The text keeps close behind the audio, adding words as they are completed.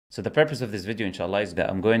So the purpose of this video, inshallah, is that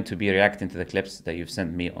I'm going to be reacting to the clips that you've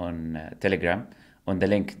sent me on Telegram, on the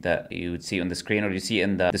link that you would see on the screen, or you see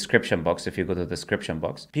in the description box. If you go to the description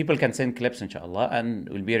box, people can send clips, inshallah, and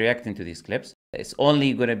we'll be reacting to these clips. It's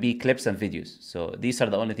only going to be clips and videos. So these are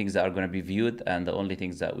the only things that are going to be viewed and the only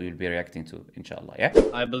things that we will be reacting to, inshallah. Yeah.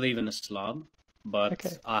 I believe in Islam,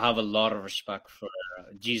 but I have a lot of respect for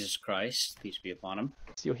Jesus Christ, peace be upon him.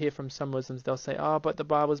 So you'll hear from some Muslims, they'll say, oh, but the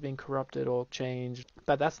Bible's been corrupted or changed.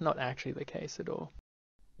 But that's not actually the case at all.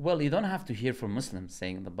 Well, you don't have to hear from Muslims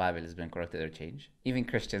saying the Bible has been corrupted or changed. Even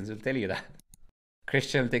Christians will tell you that.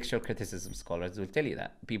 Christian textual criticism scholars will tell you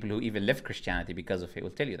that. People who even left Christianity because of it will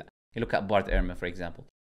tell you that. You look at Bart Ehrman, for example,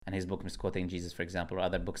 and his book Misquoting Jesus, for example, or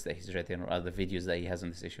other books that he's written, or other videos that he has on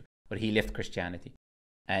this issue, where he left Christianity.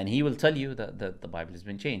 And he will tell you that the Bible has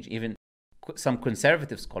been changed. Even some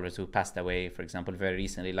conservative scholars who passed away, for example, very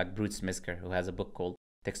recently, like Bruce Misker, who has a book called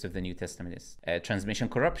Text of the New Testament, is Transmission,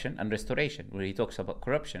 Corruption, and Restoration, where he talks about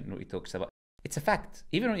corruption, where he talks about... It's a fact.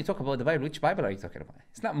 Even when you talk about the Bible, which Bible are you talking about?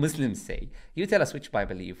 It's not Muslims say. You tell us which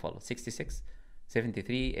Bible you follow. 66,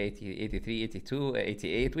 73, 80, 83, 82,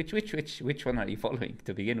 88. Which one are you following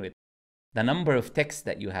to begin with? The number of texts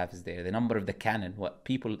that you have is there. The number of the canon,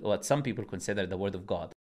 what some people consider the Word of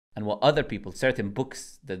God, and what other people, certain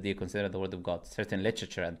books that they consider the Word of God, certain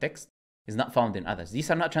literature and text, is not found in others.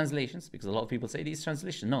 These are not translations, because a lot of people say these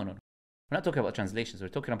translations. No. We're not talking about translations. We're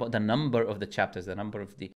talking about the number of the chapters, the number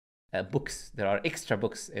of the books. There are extra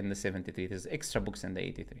books in the 73. There's extra books in the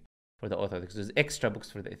 83 for the Orthodox. There's extra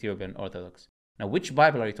books for the Ethiopian Orthodox. Now, which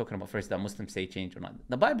Bible are you talking about first that Muslims say changed or not?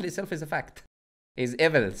 The Bible itself is a fact. Is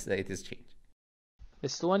evidence that it is changed.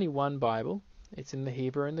 There's still only one Bible. It's in the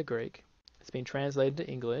Hebrew and the Greek. It's been translated to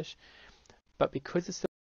English. But because it's still...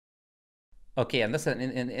 Okay, and that's an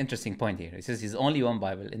interesting point here. It says there's only one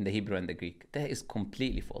Bible in the Hebrew and the Greek. That is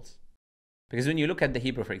completely false. Because when you look at the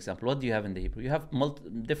Hebrew, for example, what do you have in the Hebrew? You have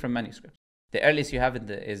different manuscripts. The earliest you have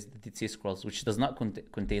is the Dead Sea Scrolls, which does not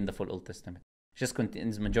contain the full Old Testament. It just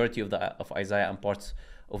contains majority of Isaiah and parts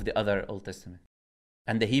of the other Old Testament.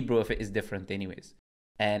 And the Hebrew of it is different anyways.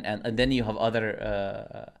 And then you have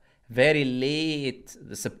other very late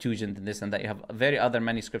the Septuagint and this and that. You have very other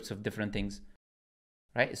manuscripts of different things.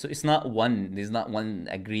 Right? So it's not one, there's not one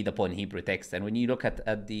agreed upon Hebrew text. And when you look at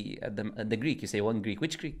the Greek, you say one Greek.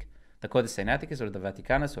 Which Greek? The Codex Sinaiticus or the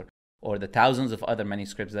Vaticanus or the thousands of other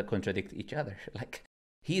manuscripts that contradict each other. Like,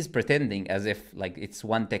 he's pretending as if like it's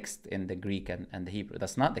one text in the Greek and the Hebrew.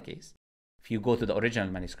 That's not the case. If you go to the original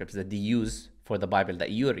manuscripts that they use for the Bible that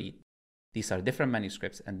you read, these are different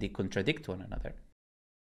manuscripts and they contradict one another.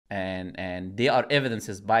 And they are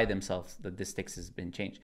evidences by themselves that this text has been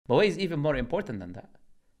changed. But what is even more important than that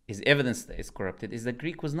is evidence that is corrupted is that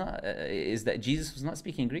Greek was not, is that Jesus was not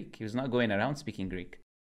speaking Greek. He was not going around speaking Greek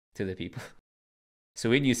to the people. So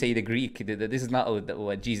when you say the Greek, this is not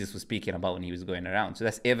what Jesus was speaking about when he was going around. So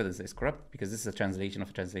that's evidence that is corrupt because this is a translation of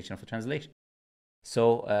a translation of a translation.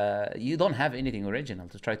 So you don't have anything original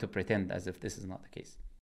to try to pretend as if this is not the case.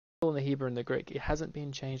 In the Hebrew and the Greek, it hasn't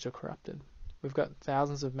been changed or corrupted. We've got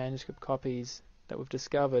thousands of manuscript copies that we've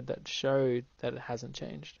discovered that show that it hasn't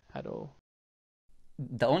changed at all.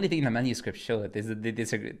 The only thing the manuscripts show is that they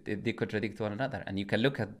disagree, they contradict one another. And you can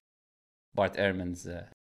look at Bart Ehrman's,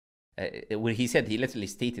 where he literally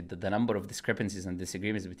stated that the number of discrepancies and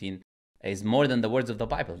disagreements between is more than the words of the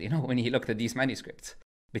Bible. You know, when he looked at these manuscripts,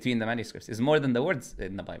 between the manuscripts, is more than the words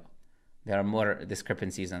in the Bible. There are more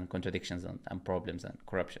discrepancies and contradictions and problems and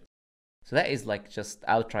corruption. So that is like just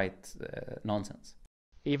outright nonsense.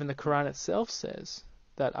 Even the Quran itself says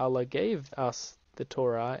that Allah gave us the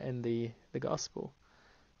Torah and the Gospel,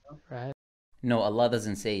 right? No, Allah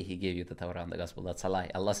doesn't say He gave you the Torah and the Gospel. That's a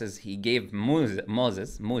lie. Allah says He gave Musa,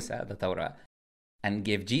 the Torah, and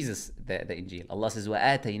gave Jesus the Injil. Allah says,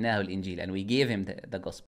 وَآتَيْنَاهُ الْإِنْجِيلَ, and we gave him the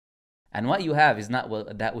Gospel. And what you have is not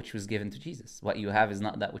that which was given to Jesus. What you have is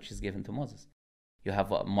not that which is given to Moses. You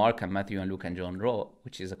have what Mark and Matthew and Luke and John wrote,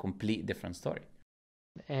 which is a complete different story.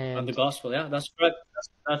 And the Gospel, yeah, that's correct.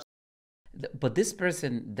 But this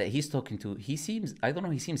person that he's talking to, he seems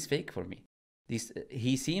fake for me.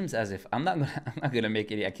 He seems as if, I'm not gonna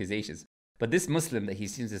make any accusations, but this Muslim that he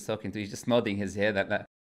seems is talking to, he's just nodding his head that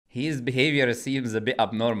his behavior seems a bit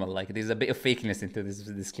abnormal. Like there's a bit of fakeness into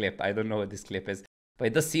this clip. I don't know what this clip is, but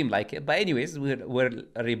it does seem like it. But anyways, we'll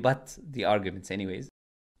rebut the arguments anyways.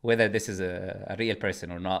 Whether this is a real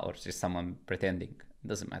person or not, or just someone pretending, it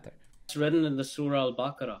doesn't matter. It's written in the Surah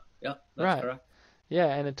Al-Baqarah. Yeah, that's correct. Yeah,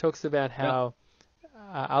 and it talks about how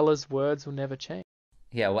Allah's words will never change.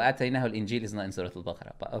 Yeah, وَآتَيْنَاهُ الْإِنْجِيلِ is not in Surah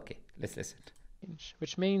Al-Baqarah, but okay, let's listen.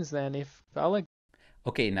 Which means then if Allah...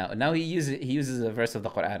 Okay, now he uses a verse of the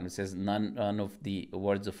Quran which says none of the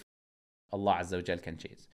words of Allah Azza wa Jal can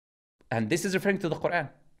change. And this is referring to the Quran.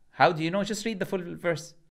 How do you know? Just read the full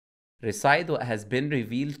verse. Recite what has been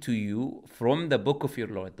revealed to you from the book of your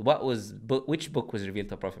Lord. Which book was revealed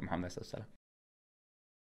to Prophet Muhammad sallallahu alaihi wasallam?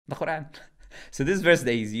 The Quran. So this verse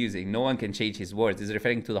that he's using, no one can change his words, is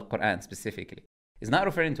referring to the Quran specifically. It's not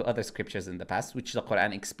referring to other scriptures in the past, which the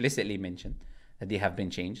Quran explicitly mentioned that they have been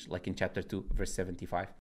changed, like in chapter 2, verse 75,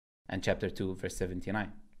 and chapter 2, verse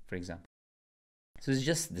 79, for example. So it's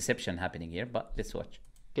just deception happening here, but let's watch.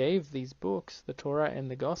 Gave these books, the Torah and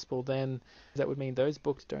the Gospel, then that would mean those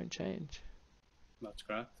books don't change. That's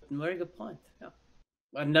correct. Very good point. Yeah.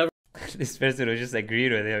 I never This person was just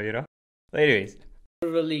agreeing with him, you know? But anyways.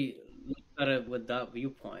 really looked at it with that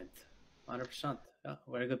viewpoint. 100%. Yeah,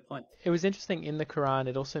 very good point. It was interesting in the Quran,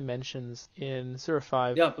 it also mentions in Surah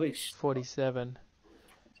 5, Yeah, please. 47,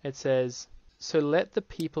 it says, "So let the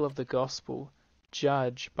people of the Gospel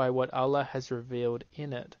judge by what Allah has revealed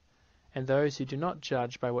in it, and those who do not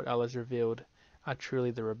judge by what Allah has revealed are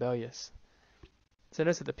truly the rebellious." So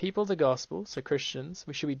notice that the people of the Gospel, so Christians,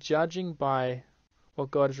 we should be judging by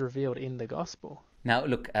what God has revealed in the Gospel. Now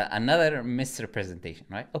look, another misrepresentation,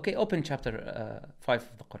 right? Okay, open chapter 5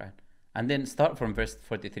 of the Quran. And then start from verse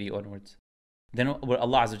 43 onwards. Then where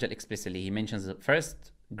Allah Azza wa Jal explicitly, he mentions it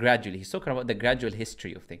first gradually. He's talking about the gradual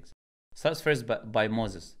history of things. Starts first by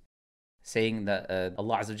Moses, saying that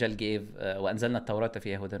Allah Azza wa Jal gave وَأَنزَلْنَا التَّوْرَاةَ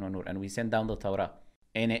فِيهَا هُدًى وَنُورٌ, and we sent down the Torah,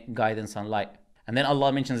 in it guidance and light. And then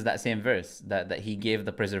Allah mentions that same verse, that he gave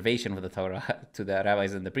the preservation of the Torah to the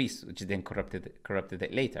rabbis and the priests, which then corrupted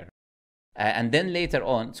it later. And then later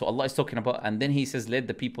on, so Allah is talking about, and then he says, let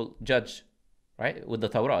the people judge, right, with the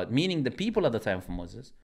Torah, meaning the people at the time of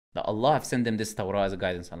Moses, that Allah have sent them this Torah as a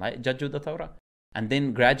guidance and light, judge with the Torah. And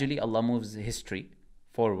then gradually Allah moves history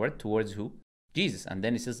forward towards who? Jesus. And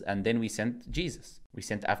then he says, and then we sent Jesus. We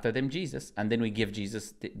sent after them Jesus, and then we give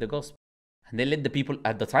Jesus the gospel. And then let the people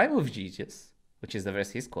at the time of Jesus, which is the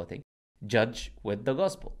verse he's quoting, judge with the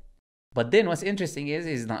gospel. But then what's interesting is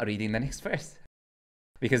he's not reading the next verse,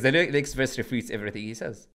 because the next verse refutes everything he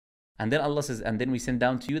says. And then Allah says, and then we send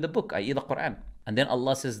down to you the book, i.e. the Quran. And then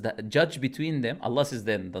Allah says that judge between them. Allah says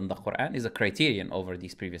then the Quran is a criterion over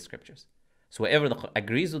these previous scriptures. So whoever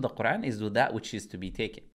agrees with the Quran is with that which is to be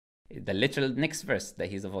taken. The literal next verse that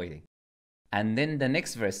he's avoiding. And then the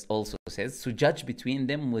next verse also says, so judge between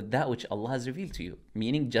them with that which Allah has revealed to you.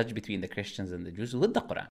 Meaning judge between the Christians and the Jews with the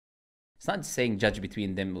Quran. It's not saying judge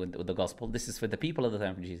between them with the gospel. This is for the people of the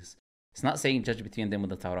time of Jesus. It's not saying judge between them with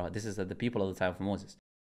the Torah. This is the people of the time of Moses.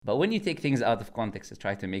 But when you take things out of context and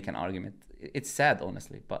try to make an argument, it's sad,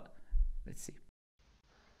 honestly, but let's see.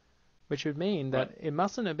 Which would mean that it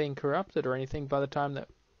mustn't have been corrupted or anything by the time that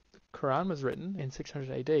the Quran was written in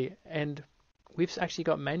 600 AD. And we've actually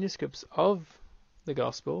got manuscripts of the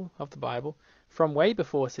Gospel, of the Bible, from way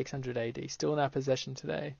before 600 AD, still in our possession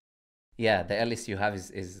today. Yeah, the earliest you have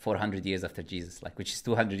is 400 years after Jesus, like, which is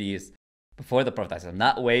 200 years before the Prophet.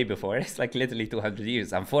 Not way before, it's like literally 200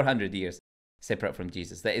 years and 400 years. Separate from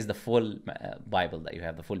Jesus. That is the full Bible that you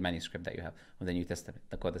have, the full manuscript that you have of the New Testament,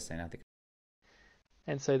 the Codex Sinaitic.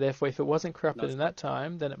 And so therefore, if it wasn't corrupted in that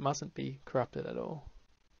time, then it mustn't be corrupted at all.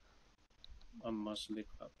 It mustn't be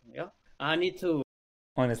corrupted. Yeah. I need to...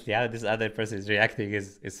 Honestly, how this other person is reacting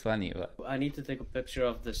is funny. But I need to take a picture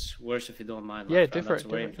of this verse if you don't mind. Yeah, That's a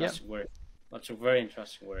very interesting verse. That's a very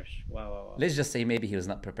interesting verse. Wow. Let's just say maybe he was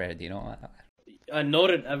not prepared, you know. I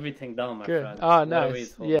noted everything down, my friend. Oh,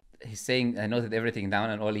 nice. Yeah. He's saying, I noted everything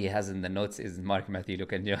down, and all he has in the notes is Mark, Matthew,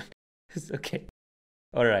 Luke, and John. It's okay.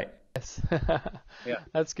 All right. Yes. Yeah.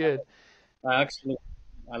 That's good. I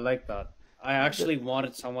like that. I actually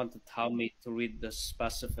wanted someone to tell me to read the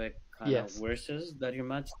specific kind of verses that you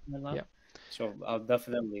mentioned. Yeah. So I'll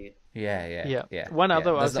definitely... Yeah. One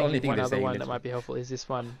other one that might be helpful is this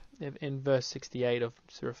one. In verse 68 of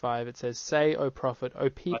Surah 5, it says, "Say, O Prophet, O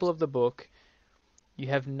people of the book, you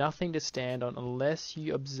have nothing to stand on unless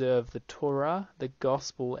you observe the Torah, the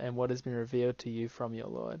Gospel, and what has been revealed to you from your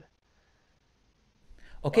Lord."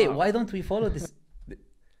 Okay, why don't we follow this?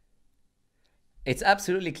 It's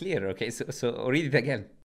absolutely clear. Okay, so read it again.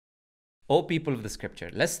 O people of the scripture,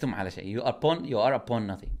 لستم على شيء. You are upon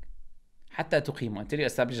nothing. حتى تقيموا, until you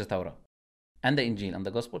establish the Torah and the Injil and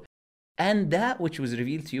the Gospel and that which was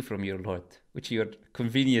revealed to you from your Lord, which you're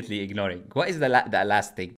conveniently ignoring. What is the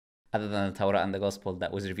last thing other than the Torah and the Gospel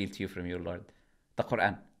that was revealed to you from your Lord? The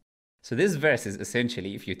Quran. So this verse is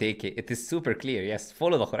essentially, if you take it, it is super clear. Yes,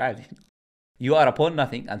 follow the Quran. You are upon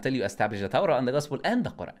nothing until you establish the Torah and the Gospel and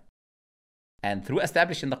the Quran. And through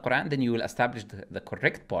establishing the Quran, then you will establish the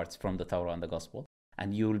correct parts from the Torah and the Gospel.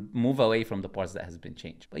 and you'll move away from the parts that has been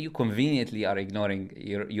changed. But you conveniently are ignoring,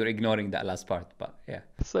 you're ignoring that last part. But yeah,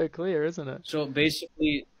 it's so clear, isn't it? So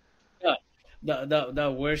basically, yeah,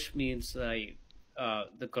 that verse means like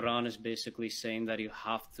the Quran is basically saying that you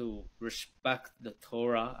have to respect the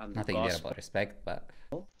Torah and the nothing there gospel. about respect, but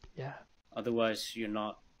Yeah. Otherwise, you're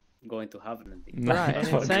not going to heaven indeed. Right, and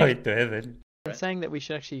it's saying- going to heaven. It's saying that we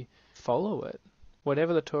should actually follow it.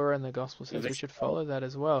 Whatever the Torah and the Gospel says, we should follow that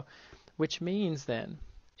as well. Which means then,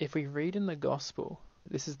 if we read in the Gospel,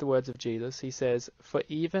 this is the words of Jesus. He says, "For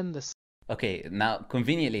even the..." Okay, now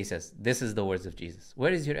conveniently he says, this is the words of Jesus.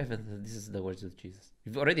 Where is your evidence that this is the words of Jesus?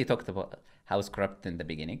 We've already talked about how it's corrupt in the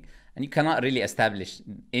beginning, and you cannot really establish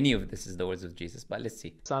any of this is the words of Jesus, but let's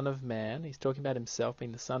see. Son of Man, he's talking about himself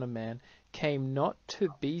being the Son of Man, came not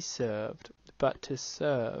to be served, but to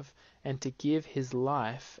serve, and to give his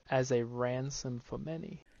life as a ransom for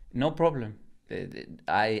many. No problem.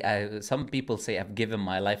 Some people say I've given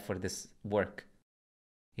my life for this work.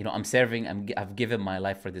 You know, I'm serving, I've given my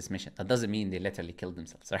life for this mission. That doesn't mean they literally killed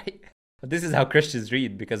themselves, right? But this is how Christians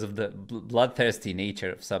read because of the bloodthirsty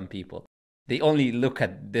nature of some people. They only look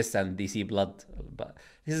at this and they see blood. But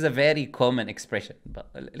this is a very common expression. But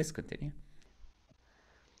let's continue.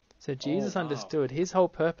 So Jesus understood his whole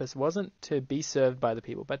purpose wasn't to be served by the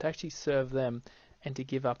people, but to actually serve them and to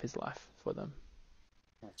give up his life for them.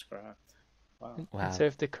 That's correct. Wow. And so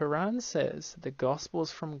if the Quran says the gospel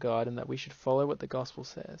is from God and that we should follow what the gospel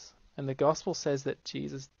says, and the gospel says that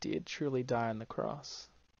Jesus did truly die on the cross,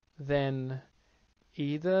 then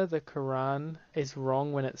either the Quran is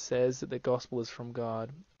wrong when it says that the gospel is from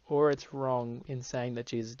God, or it's wrong in saying that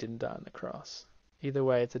Jesus didn't die on the cross. Either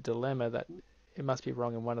way, it's a dilemma that it must be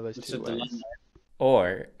wrong in one of those two ways.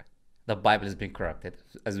 Or the Bible has been corrupted,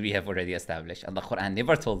 as we have already established, and the Quran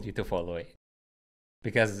never told you to follow it.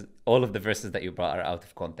 Because all of the verses that you brought are out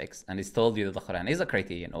of context, and it's told you that the Quran is a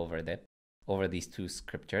criterion over these two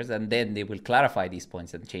scriptures, and then they will clarify these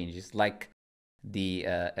points and changes, like the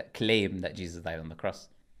claim that Jesus died on the cross.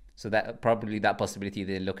 So that probably that possibility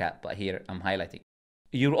they look at, but here I'm highlighting.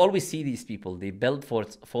 You always see these people, they build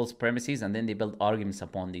false premises, and then they build arguments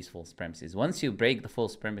upon these false premises. Once you break the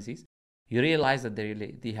false premises, you realize that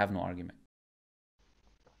they have no argument.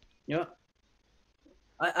 Yeah.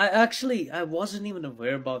 I wasn't even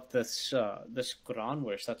aware about this Quran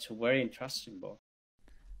verse. That's very interesting, bro.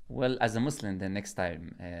 Well, as a Muslim, then next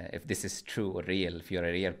time, if this is true or real, if you're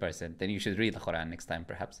a real person, then you should read the Quran next time,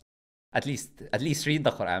 perhaps. At least read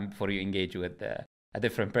the Quran before you engage with a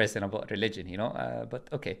different person about religion, you know. But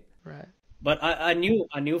okay. Right. But I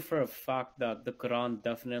knew for a fact that the Quran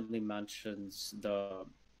definitely mentions the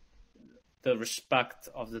respect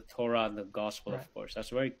of the Torah and the Gospel, Right. of course. That's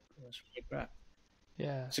very correct.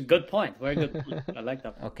 Yeah. It's a good point. Very good point. I like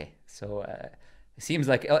that point. Okay, so it seems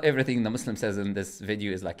like everything the Muslim says in this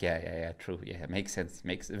video is like, yeah, true. Yeah, makes sense.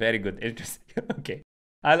 Makes very good, interesting. Okay.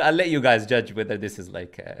 I'll let you guys judge whether this is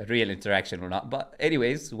like a real interaction or not. But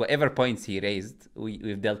anyways, whatever points he raised,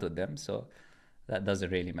 we've dealt with them. So that doesn't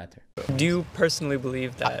really matter. Do you personally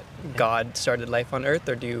believe that God started life on Earth,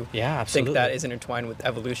 or do you think that is intertwined with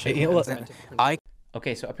evolution?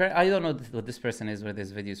 Okay, so apparently I don't know what this person is, where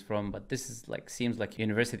this video is from, but this is like seems like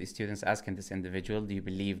university students asking this individual, do you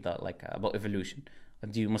believe that like about evolution? Or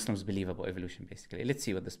do you Muslims believe about evolution, basically? Let's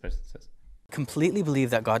see what this person says. Completely believe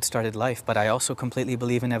that God started life, but I also completely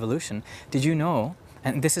believe in evolution. Did you know,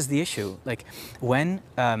 and this is the issue, like when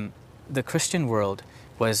the Christian world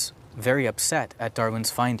was very upset at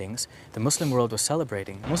Darwin's findings, the Muslim world was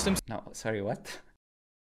celebrating. No, sorry, what?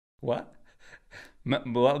 What?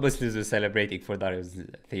 What Muslims were celebrating for Darwin's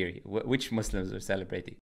theory? Which Muslims were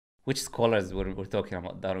celebrating? Which scholars were talking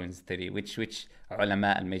about Darwin's theory? Which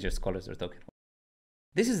ulama and major scholars were talking about?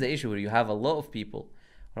 This is the issue where you have a lot of people.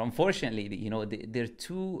 Unfortunately, you know, they're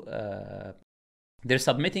too. They're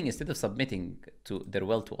submitting, instead of submitting to their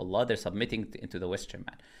will to Allah, they're submitting into the Western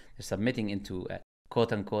man. They're submitting into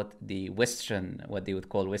quote unquote the Western, what they would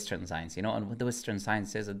call Western science. You know, and what the Western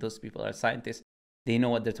science says that those people are scientists. They know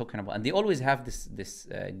what they're talking about, and they always have this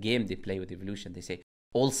game they play with evolution. They say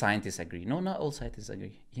all scientists agree. No, not all scientists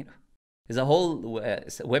agree. You know, there's a whole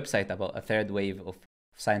website about a third wave of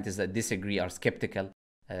scientists that disagree, are skeptical.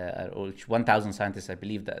 1,000 scientists, I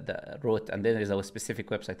believe, that wrote, and then there's a specific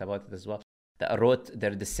website about it as well, that wrote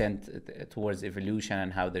their dissent towards evolution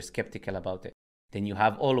and how they're skeptical about it. Then you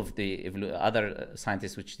have all of the other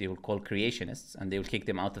scientists, which they will call creationists, and they will kick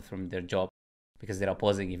them out from their job because they're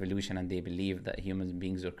opposing evolution and they believe that human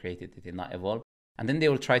beings were created, they did not evolve. And then they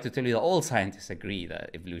will try to tell you that all scientists agree that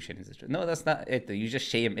evolution is true. No, that's not it. You just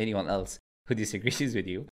shame anyone else who disagrees with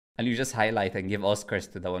you, and you just highlight and give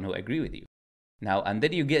Oscars to the one who agree with you. Now, and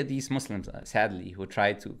then you get these Muslims, sadly, who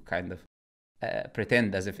try to kind of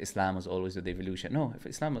pretend as if Islam was always with evolution. No, if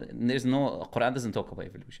Islam, Quran doesn't talk about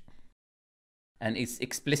evolution. And it's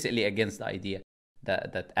explicitly against the idea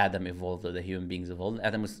that Adam evolved or the human beings evolved.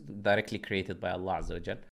 Adam was directly created by Allah Azza wa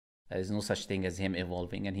Jal. There is no such thing as him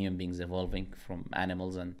evolving and human beings evolving from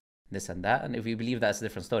animals and this and that. And if you believe that's a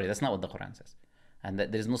different story, that's not what the Quran says. And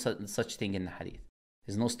that there's no such thing in the Hadith.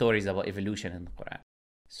 There's no stories about evolution in the Quran.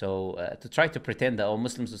 So to try to pretend that all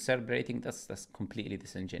Muslims are celebrating, that's completely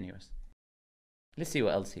disingenuous. Let's see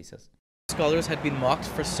what else he says. Scholars had been mocked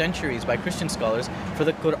for centuries by Christian scholars for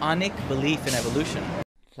the Quranic belief in evolution.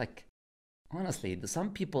 Like, honestly,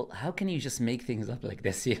 some people, how can you just make things up like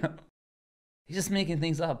this, you know? You're just making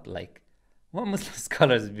things up. Like, what Muslim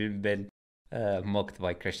scholars have been mocked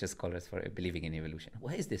by Christian scholars for believing in evolution?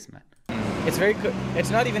 What is this, man? It's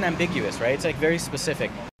not even ambiguous, right? It's like very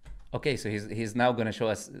specific. Okay, so he's now going to show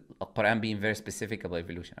us a Quran being very specific about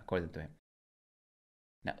evolution, according to him.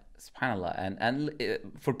 Now, subhanAllah, and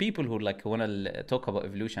for people who like want to talk about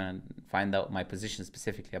evolution and find out my position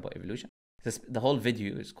specifically about evolution, the whole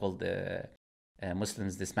video is called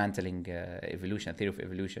Muslims Dismantling Evolution, Theory of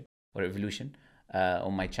Evolution, or Evolution,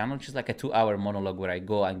 on my channel, which is like a 2-hour monologue where I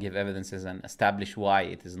go and give evidences and establish why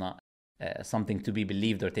it is not something to be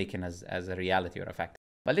believed or taken as a reality or a fact.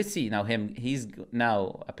 But let's see now he's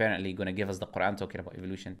now apparently going to give us the Quran talking about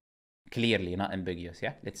evolution clearly, not ambiguous.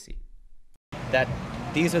 Yeah, let's see. That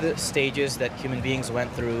these are the stages that human beings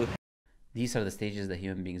went through. These are the stages that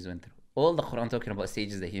human beings went through. All the Quran talking about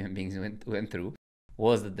stages that human beings went through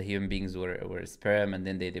was that the human beings were sperm, and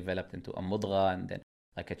then they developed into a mudgha, and then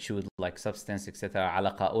like a chewed-like substance, etc.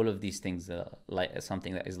 Alaqa, all of these things, like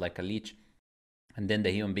something that is like a leech, and then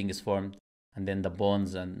the human being is formed, and then the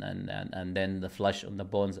bones, and then the flesh on the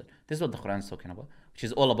bones. This is what the Quran is talking about, which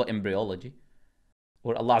is all about embryology.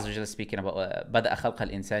 Where Allah Azza wa Jalla is speaking about بدأ خلق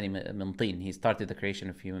الإنسان من طين. He started the creation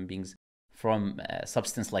of human beings from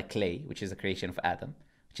substance like clay, which is the creation of Adam,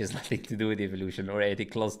 which has nothing to do with evolution or anything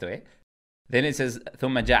close to it. Then it says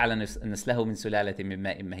ثم جعل نسله من سلالة من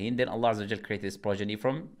ماء مهين. Then Allah Azza wa Jalla created his progeny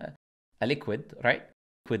from a liquid, right?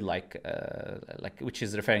 Liquid like which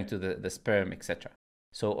is referring to the sperm, etc.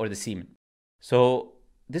 So, or the semen. So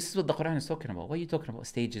this is what the Quran is talking about. What are you talking about?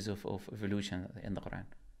 Stages of evolution in the Quran.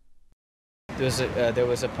 There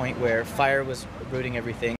was a point where fire was brooding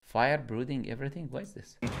everything. Fire brooding everything? What is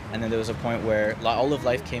this? And then there was a point where all of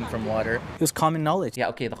life came from water. It was common knowledge. Yeah,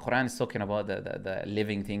 okay, the Quran is talking about the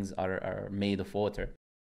living things are made of water.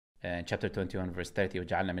 Chapter 21, verse 30,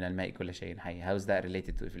 وَجَعَلْنَا مِنَ الْمَاءِ كُلَّ شَيْءٍ حَيٍّ. How is that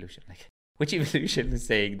related to evolution? Like, which evolution is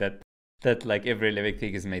saying that like every living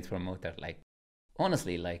thing is made from water? Like,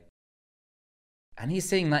 honestly, like, and he's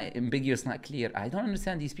saying not ambiguous, not clear. I don't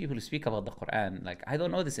understand these people who speak about the Quran. Like, I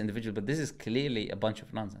don't know this individual, but this is clearly a bunch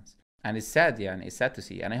of nonsense. And it's sad, yeah, and it's sad to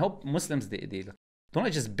see. And I hope Muslims, they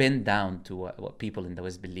don't just bend down to what people in the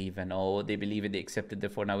West believe, and they believe it, they accept it,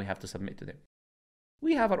 therefore now we have to submit to them.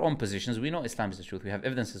 We have our own positions. We know Islam is the truth. We have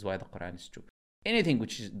evidences why the Quran is true. Anything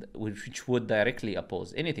which would directly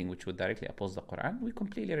oppose the Quran, we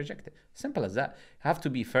completely reject it. Simple as that. You have to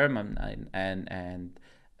be firm and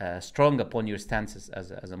strong upon your stances as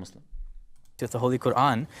a Muslim. The Holy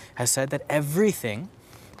Quran has said that everything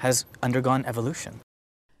has undergone evolution.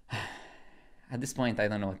 At this point, I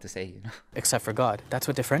don't know what to say. You know? Except for God. That's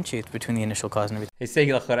what differentiates between the initial cause and everything. He's saying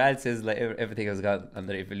the Quran says like everything has gone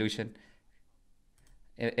under evolution.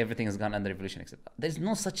 Everything has gone under evolution except God. There's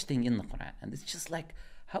no such thing in the Quran. And it's just like,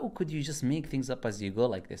 how could you just make things up as you go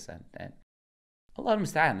like this? And Allah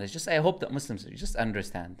musta'an. It's just, I hope that Muslims just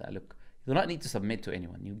understand that, look, you do not need to submit to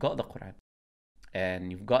anyone. You've got the Quran. And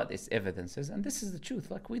you've got its evidences. And this is the truth.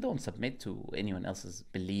 Like, we don't submit to anyone else's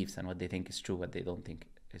beliefs and what they think is true, what they don't think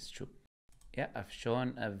is true. Yeah, I've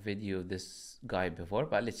shown a video of this guy before,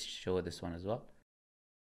 but let's show this one as well.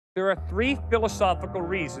 There are 3 philosophical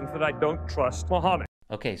reasons that I don't trust Muhammad.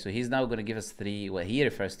 Okay, so he's now going to give us 3, what he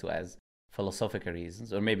refers to as philosophical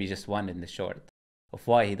reasons, or maybe just one in the short, of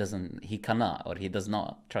why he cannot, or he does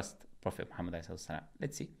not trust Prophet Muhammad.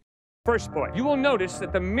 Let's see. First point, you will notice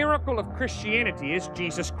that the miracle of Christianity is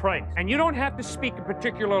Jesus Christ. And you don't have to speak a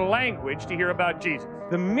particular language to hear about Jesus.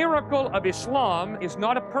 The miracle of Islam is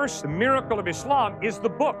not a person. The miracle of Islam is the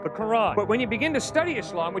book, the Quran. But when you begin to study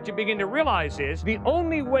Islam, what you begin to realize is the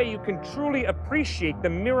only way you can truly appreciate the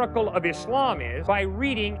miracle of Islam is by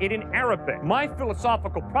reading it in Arabic. My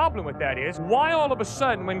philosophical problem with that is, why all of a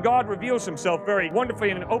sudden, when God reveals himself very wonderfully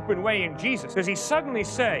in an open way in Jesus, does he suddenly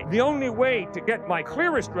say, the only way to get my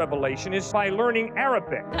clearest revelation is by learning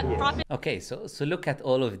Arabic? Okay, so look at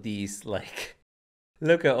all of these, like, I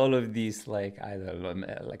don't know,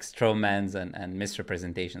 like strawmans and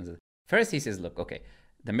misrepresentations. First, he says, look, okay,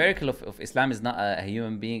 the miracle of Islam is not a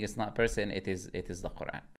human being, it's not a person, it is the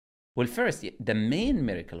Quran. Well, first, the main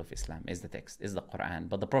miracle of Islam is the text, is the Quran.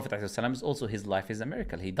 But the Prophet ﷺ is also, his life is a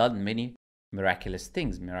miracle. He done many miraculous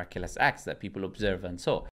things, miraculous acts that people observe and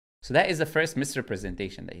so. So that is the first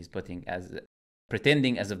misrepresentation that he's putting, as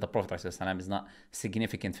pretending as if the Prophet ﷺ is not a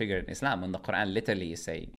significant figure in Islam, when the Quran literally is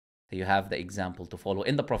saying that you have the example to follow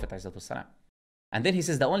in the Prophet ﷺ. And then he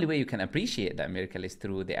says the only way you can appreciate that miracle is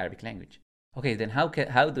through the Arabic language. Okay, then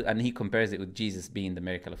and he compares it with Jesus being the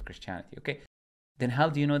miracle of Christianity. Okay, then how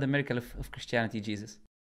do you know the miracle of Christianity, Jesus?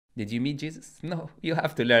 Did you meet Jesus? No, you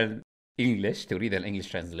have to learn English to read an English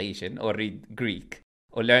translation, or read Greek,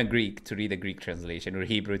 or learn Greek to read a Greek translation, or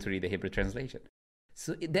Hebrew to read a Hebrew translation.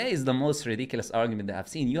 So that is the most ridiculous argument that I've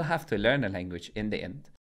seen. You have to learn a language in the end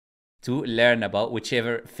to learn about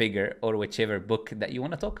whichever figure or whichever book that you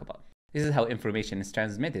want to talk about. This is how information is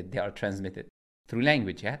transmitted. They are transmitted through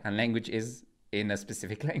language, yeah? And language is in a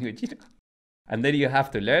specific language, you know? And then you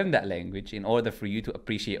have to learn that language in order for you to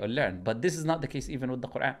appreciate or learn. But this is not the case even with the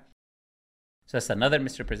Quran. So that's another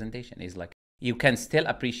misrepresentation. Is like, you can still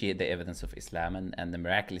appreciate the evidence of Islam and the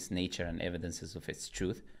miraculous nature and evidences of its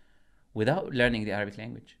truth without learning the Arabic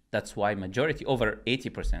language. That's why majority, over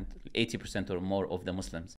 80% or more of the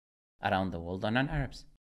Muslims around the world are non-Arabs.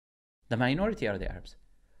 The minority are the Arabs.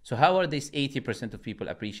 So how are these 80% of people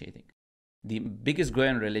appreciating? The biggest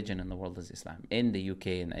growing religion in the world is Islam, in the UK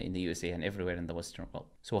and in the USA and everywhere in the Western world.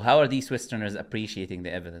 So how are these Westerners appreciating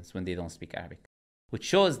the evidence when they don't speak Arabic? Which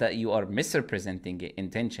shows that you are misrepresenting it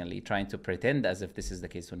intentionally, trying to pretend as if this is the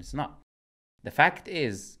case when it's not. The fact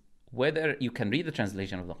is, whether you can read the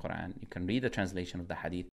translation of the Quran, you can read the translation of the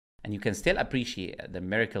Hadith, and you can still appreciate the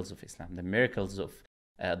miracles of Islam, the miracles of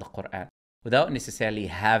the Quran, without necessarily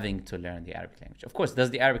having to learn the Arabic language. Of course, does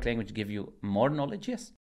the Arabic language give you more knowledge?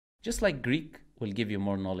 Yes. Just like Greek will give you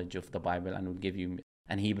more knowledge of the Bible,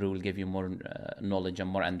 and Hebrew will give you more knowledge and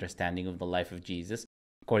more understanding of the life of Jesus,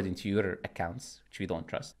 according to your accounts, which we don't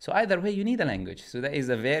trust. So either way, you need a language. So that is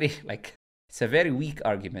a very, it's a very weak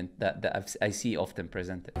argument that I see often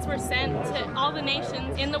presented. We're sent to all the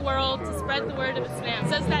nations in the world to spread the word of Islam. It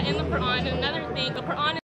says that in the Quran. And another thing, the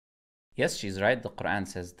Quran. Yes, she's right. The Quran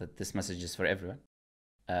says that this message is for everyone.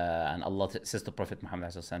 And Allah says to Prophet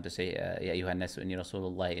Muhammad to say, Ya ayyuhan nasu inni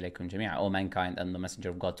rasulullah ilaykum jami'a, O mankind, and the messenger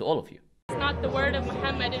of God to all of you. It's not the word of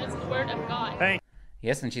Muhammad, it is the word of God.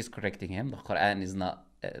 Yes, and she's correcting him. The Quran is not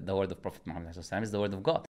the word of Prophet Muhammad, it's the word of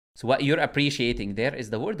God. So what you're appreciating there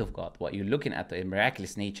is the word of God. What you're looking at, the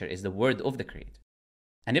miraculous nature, is the word of the Creator.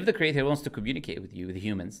 And if the Creator wants to communicate with you, with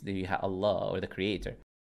humans, Allah or the Creator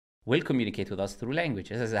will communicate with us through language.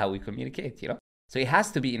 This is how we communicate, you know. So it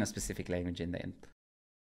has to be in a specific language in the end.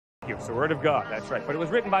 It's the word of God, that's right. But it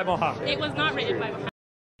was written by Muhammad. It was not written by Muhammad.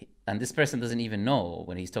 And this person doesn't even know,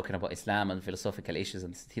 when he's talking about Islam and philosophical issues,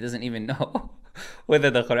 and he doesn't even know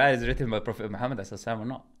whether the Quran is written by Prophet Muhammad or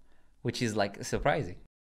not, which is like surprising,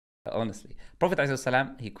 honestly. Prophet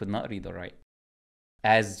ﷺ, he could not read or write,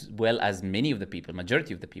 as well as many of the people,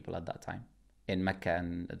 majority of the people at that time in Mecca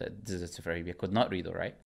and the deserts of Arabia could not read or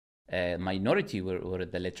write. Minority were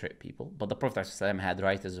the literate people, but the Prophet ﷺ had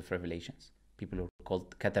writers of revelations, people who were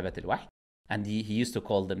called Katabat al-Wahy, and he used to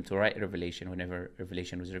call them to write revelation whenever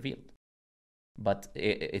revelation was revealed. But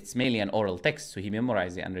it's mainly an oral text, so he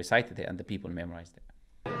memorized it and recited it, and the people memorized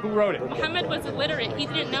it. Who wrote it? Muhammad was illiterate. He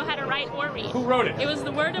didn't know how to write or read. Who wrote it? It was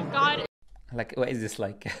the word of God. Like, what is this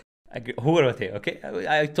like? Who wrote it? Okay,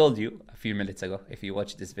 I told you a few minutes ago, if you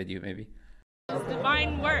watched this video maybe. It's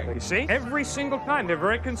divine word. You see? Every single time, they're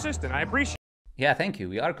very consistent. I appreciate. Yeah, thank you.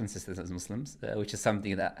 We are consistent as Muslims, which is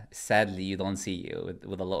something that sadly you don't see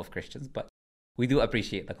with a lot of Christians, but we do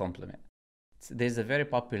appreciate the compliment. There's a very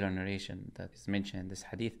popular narration that is mentioned in this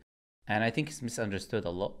hadith, and I think it's misunderstood a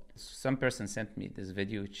lot. Some person sent me this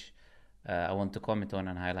video, which I want to comment on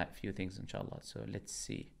and highlight a few things, inshallah. So let's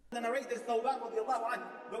see. The narrator Thawban radiallahu anhu,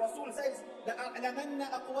 the Rasul says, لَأَعْلَمَنَّ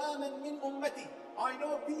أَقْوَامًا مِنْ أُمَّتِي. I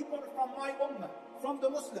know people from my ummah, from the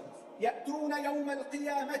Muslims, يأتون يوم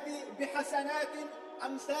القيامة بحسنات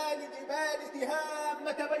أمثال جبال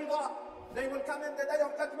تهامة بيضاء. They will come in the day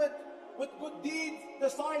of judgment with good deeds the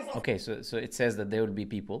size of... Okay, so it says that there will be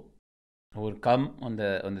people who will come on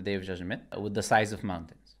the day of judgment with the size of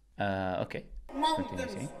mountains. Okay.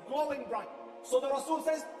 Mountains glowing bright. So the Rasul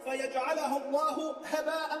says, فَيَجْعَلَهُ اللَّهُ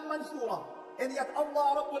هَبَاءً مَنْثُورًا. And yet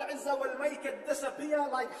Allah Rabbul Izzah will make it disappear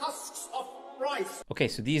like husks of rice. Okay,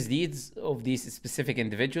 so these deeds of these specific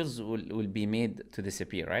individuals will be made to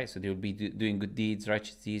disappear, right? So they will be doing good deeds,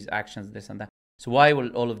 righteous deeds, actions, this and that. So why will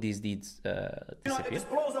all of these deeds disappear? It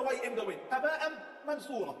blows away in the wind. هَبَاءً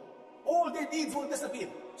مَنْثُورًا. all their deeds will disappear.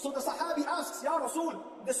 So the Sahabi asks, Ya Rasul,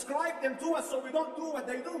 describe them to us so we don't do what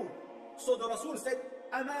they do. So the Rasul said,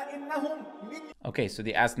 أَمَا إِنَّهُمْ مِنْ Okay, so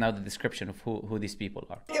they ask now the description of who these people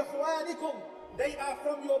are. إِخْوَانِكُمْ, they are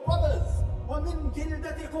from your brothers. وَمِنْ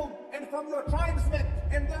جِلْدَتِكُمْ, and from your tribesmen.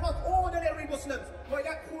 And they're not ordinary Muslims.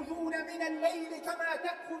 وَيَأْخُذُونَ مِنَ اللَّيْلِ كَمَا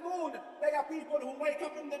تَأْخُذُونَ, they are people who wake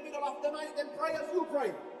up in the middle of the night and pray as you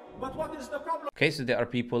pray. But what is the problem? Okay, so there are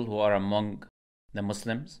people who are among the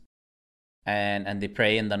Muslims and they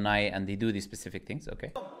pray in the night and they do these specific things,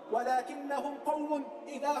 okay? ولكنهم قوم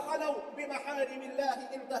إذا خلوا بمحارم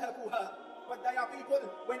الله انتهكوها. But they are people,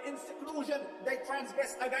 when in seclusion, they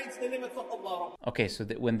transgress against the limits of Allah. Okay, so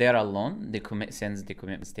when they're alone, they commit sins, they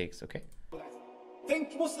commit mistakes, okay?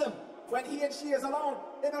 Think Muslim, when he and she is alone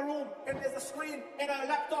in a room and there's a screen and a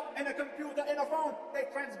laptop and a computer and a phone, they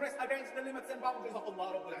transgress against the limits and boundaries of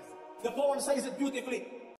Allah. The poem says it beautifully.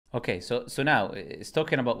 Okay, so now it's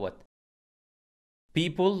talking about what?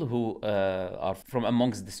 People who are from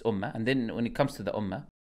amongst this ummah, and then when it comes to the ummah,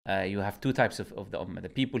 you have two types of the ummah. The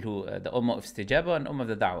people who, the ummah of istijaba and ummah of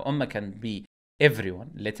the da'wah. Ummah can be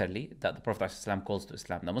everyone, literally, that the Prophet ﷺ calls to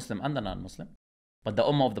Islam, the Muslim and the non-Muslim. But the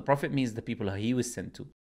ummah of the Prophet means the people who he was sent to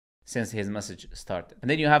since his message started. And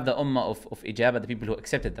then you have the ummah of ijaba, the people who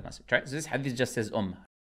accepted the message, right? So this hadith just says ummah.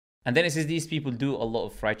 And then it says these people do a lot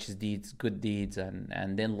of righteous deeds, good deeds,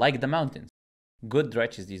 and then like the mountains. Good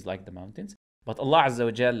righteous deeds like the mountains. But Allah Azza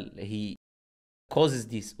wa Jal, He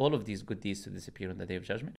causes all of these good deeds to disappear on the Day of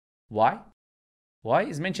Judgment. Why? Why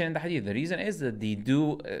is mentioned in the hadith? The reason is that they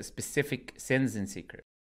do specific sins in secret.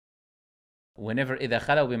 Whenever إِذَا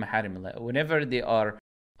خَلَوْا بِمَحَارِمِ اللَّهِ, whenever they are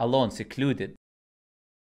alone, secluded,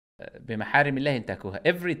 بِمَحَارِمِ اللَّهِ انْتَهَكُوهَا,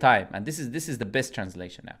 every time, and this is the best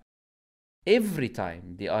translation now, every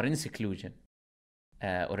time they are in seclusion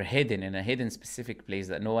or hidden in a hidden specific place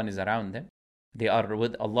that no one is around them, they are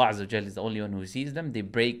with Allah Azza wa Jal, is the only one who sees them, they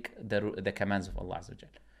break the commands of Allah Azza wa Jal.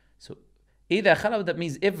 So, إِذَا خَلَوْا, that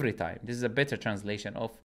means every time. This is a better translation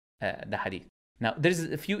of the hadith. Now, there's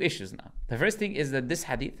a few issues now. The first thing is that this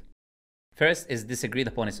hadith, first, is disagreed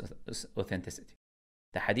upon its authenticity.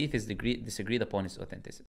 The hadith is disagreed upon its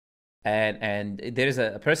authenticity. And there is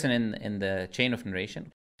a person in the chain of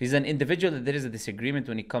narration. He's an individual that there is a disagreement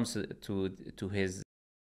when it comes to his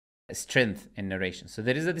strength in narration. So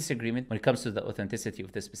there is a disagreement when it comes to the authenticity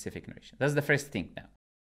of the specific narration. That's the first thing now.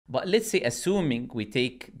 But let's say, assuming we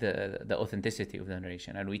take the authenticity of the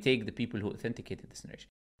narration and we take the people who authenticated this narration.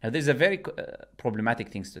 Now there's a very problematic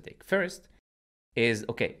things to take. First is,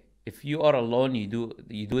 okay, if you are alone, you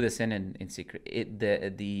do the sin in secret.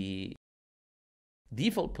 The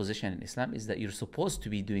default position in Islam is that you're supposed to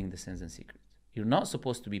be doing the sins in secret. You're not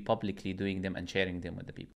supposed to be publicly doing them and sharing them with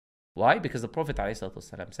the people. Why? Because the Prophet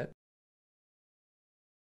ﷺ said,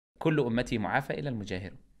 كل أمتي معافى إلا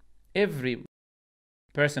المجاهر. Every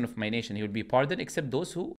person of my nation, he will be pardoned except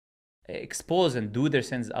those who expose and do their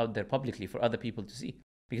sins out there publicly for other people to see.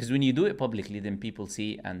 Because when you do it publicly, then people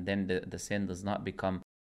see, and then the sin does not become,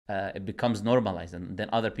 it becomes normalized, and then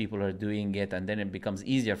other people are doing it, and then it becomes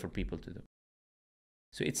easier for people to do.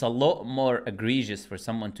 So it's a lot more egregious for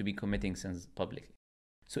someone to be committing sins publicly.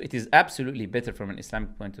 So it is absolutely better from an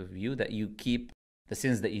Islamic point of view that you keep the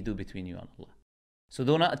sins that you do between you and Allah. So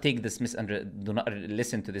do not take this do not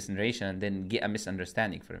listen to this narration and then get a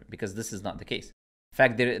misunderstanding from it, because this is not the case. In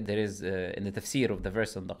fact, there is in the tafsir of the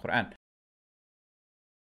verse of the Quran,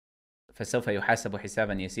 فَسَوْفَ يُحَاسَبُ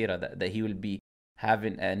حِسَابًا يَسِيرًا, that he will be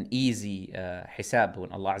having an easy hisab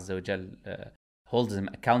when Allah Azza wa Jal holds him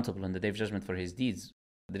accountable on the Day of Judgment for his deeds.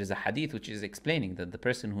 There is a hadith which is explaining that the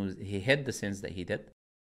person he hid the sins that he did.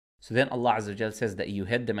 So then Allah Azza wa Jal says that you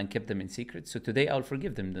hid them and kept them in secret. So today I'll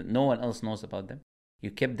forgive them. No one else knows about them. You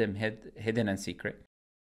kept them hidden and secret.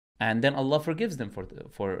 And then Allah forgives them for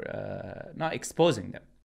not exposing them.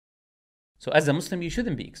 So as a Muslim, you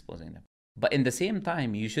shouldn't be exposing them. But in the same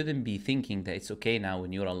time, you shouldn't be thinking that it's okay now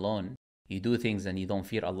when you're alone, you do things and you don't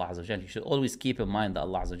fear Allah Azza wa Jal. You should always keep in mind that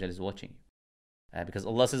Allah Azza wa Jal is watching you. Because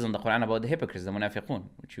Allah says in the Quran about the hypocrites, the munafiqun,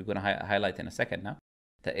 which we're going to highlight in a second now.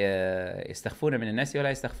 يستخفون من الناس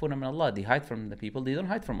ولا يستخفون من الله. They hide from the people, they don't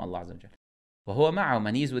hide from Allah Azza wa Jal. وهو معهم,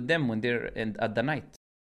 and He's with them when they're at the night.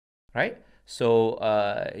 Right? So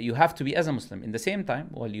you have to be, as a Muslim, in the same time,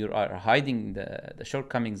 while you are hiding the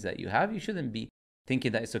shortcomings that you have, you shouldn't be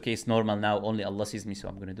thinking that it's okay, it's normal now, only Allah sees me, so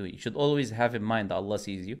I'm going to do it. You should always have in mind that Allah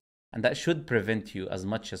sees you, and that should prevent you as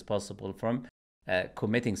much as possible from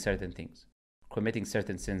committing certain things, committing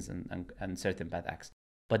certain sins and certain bad acts.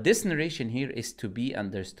 But this narration here is to be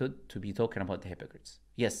understood to be talking about the hypocrites.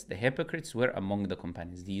 Yes, the hypocrites were among the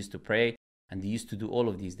companions. They used to pray and they used to do all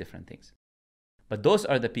of these different things. But those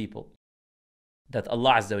are the people that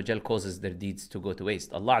Allah Azza wa Jal causes their deeds to go to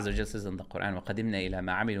waste. Allah Azza wa Jal says in the Quran, وَقَدِمْنَا إِلَى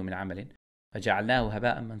مَا عَمِلُوا مِنْ عَمَلٍ فَجَعَلْنَاهُ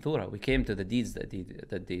هَبَاءً مَنْثُورًا. We came to the deeds that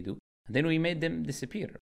they do, and then we made them disappear.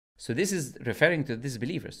 So this is referring to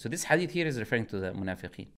disbelievers. So this hadith here is referring to the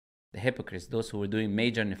munafiqeen, the hypocrites, those who were doing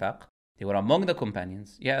major nifaq. They were among the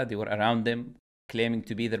companions. Yeah, they were around them, claiming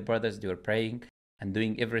to be their brothers. They were praying and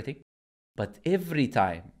doing everything. But every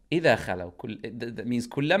time, إِذَا خَلَوْا, that means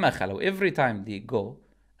كُلَّمَا خَلَوْا, every time they go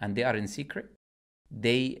and they are in secret,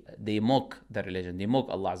 they mock the religion. They mock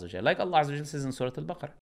Allah Azza wa Jalla. Like Allah Azza wa Jalla says in Surah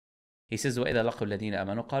Al-Baqarah. He says, وَإِذَا لَقُوا الَّذِينَ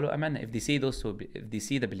آمَنُوا قَالُوا آمَنَّا. If they see if they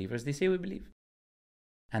see the believers, they say we believe.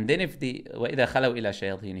 And then if they وَإِذَا خَلَوْا إِلَى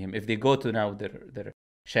شَيَاطِينِهِمْ, if they go to now their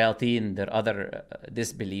shayateen, their other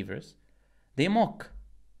disbelievers, they mock.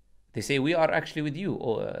 They say, we are actually with you,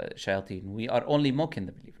 O shayateen. We are only mocking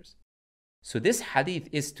the believers. So this hadith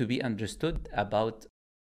is to be understood about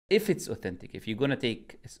if it's authentic. If you're going to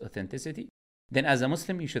take its authenticity, then as a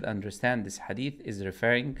Muslim, you should understand this hadith is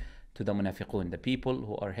referring to the munafiqun, the people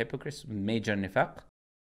who are hypocrites, major nifaq,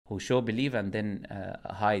 who show belief and then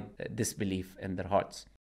hide disbelief in their hearts.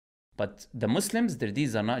 But the Muslims, their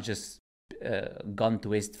deeds are not just gone to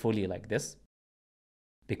waste fully like this.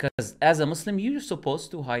 Because as a Muslim, you're supposed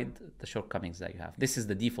to hide the shortcomings that you have. This is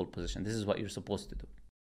the default position. This is what you're supposed to do.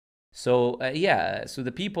 So so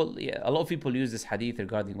the people, a lot of people use this hadith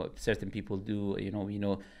regarding what certain people do.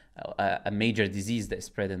 A major disease that is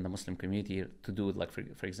spread in the Muslim community to do with, like,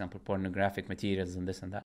 for example, pornographic materials and this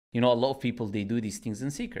and that. A lot of people, they do these things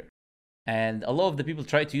in secret. And a lot of the people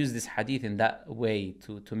try to use this hadith in that way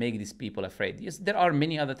to make these people afraid. Yes, there are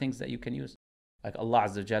many other things that you can use. Like Allah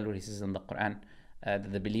Azza wa Jalla, where He says in the Quran,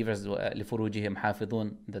 that the believers, لِفُرُوجِهِمْ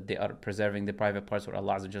حَافِظُونَ, that they are preserving the private parts, where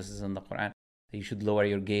Allah Azza wa Jalla says in the Quran, that you should lower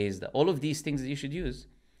your gaze. That all of these things that you should use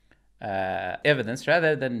evidence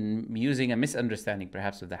rather than using a misunderstanding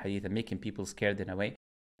perhaps of the hadith and making people scared in a way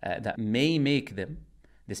that may make them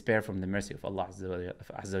despair from the mercy of Allah Azza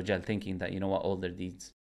wa Jalla, thinking that, all their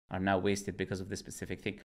deeds are now wasted because of this specific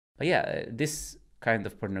thing. But this kind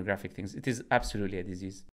of pornographic things, it is absolutely a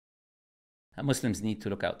disease Muslims need to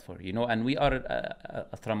look out for, and we are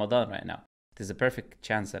at Ramadan right now. It is a perfect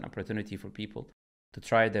chance and opportunity for people to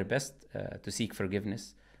try their best to seek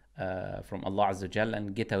forgiveness from Allah Azza wa Jalla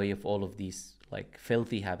and get away with all of these like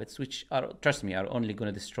filthy habits, which are, trust me, are only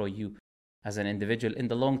going to destroy you as an individual in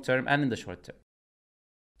the long term and in the short term.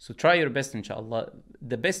 So try your best, inshallah.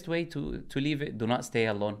 The best way to leave it, do not stay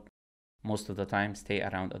alone most of the time. Stay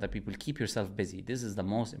around other people. Keep yourself busy. This is the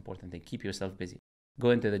most important thing. Keep yourself busy. Go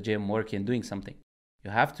into the gym, working, doing something.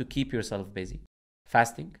 You have to keep yourself busy.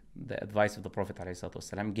 Fasting, the advice of the Prophet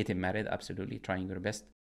ﷺ. Getting married, absolutely. Trying your best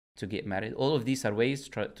to get married. All of these are ways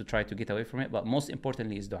to try to get away from it. But most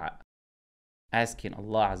importantly is dua. Asking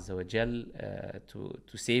Allah Azza wa Jal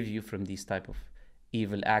to save you from these type of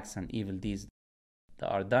evil acts and evil deeds that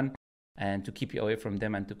are done, and to keep you away from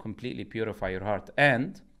them, and to completely purify your heart,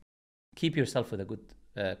 and keep yourself with a good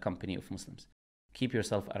company of Muslims. Keep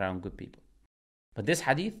yourself around good people. But this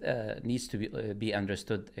hadith needs to be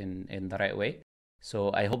understood in the right way.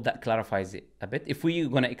 So I hope that clarifies it a bit. If we're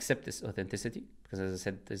going to accept this authenticity, because as I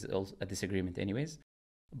said, there's also a disagreement anyways.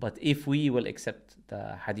 But if we will accept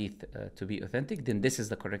the hadith to be authentic, then this is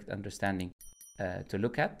the correct understanding to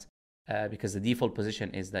look at. Because the default position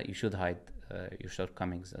is that you should hide your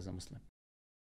shortcomings as a Muslim.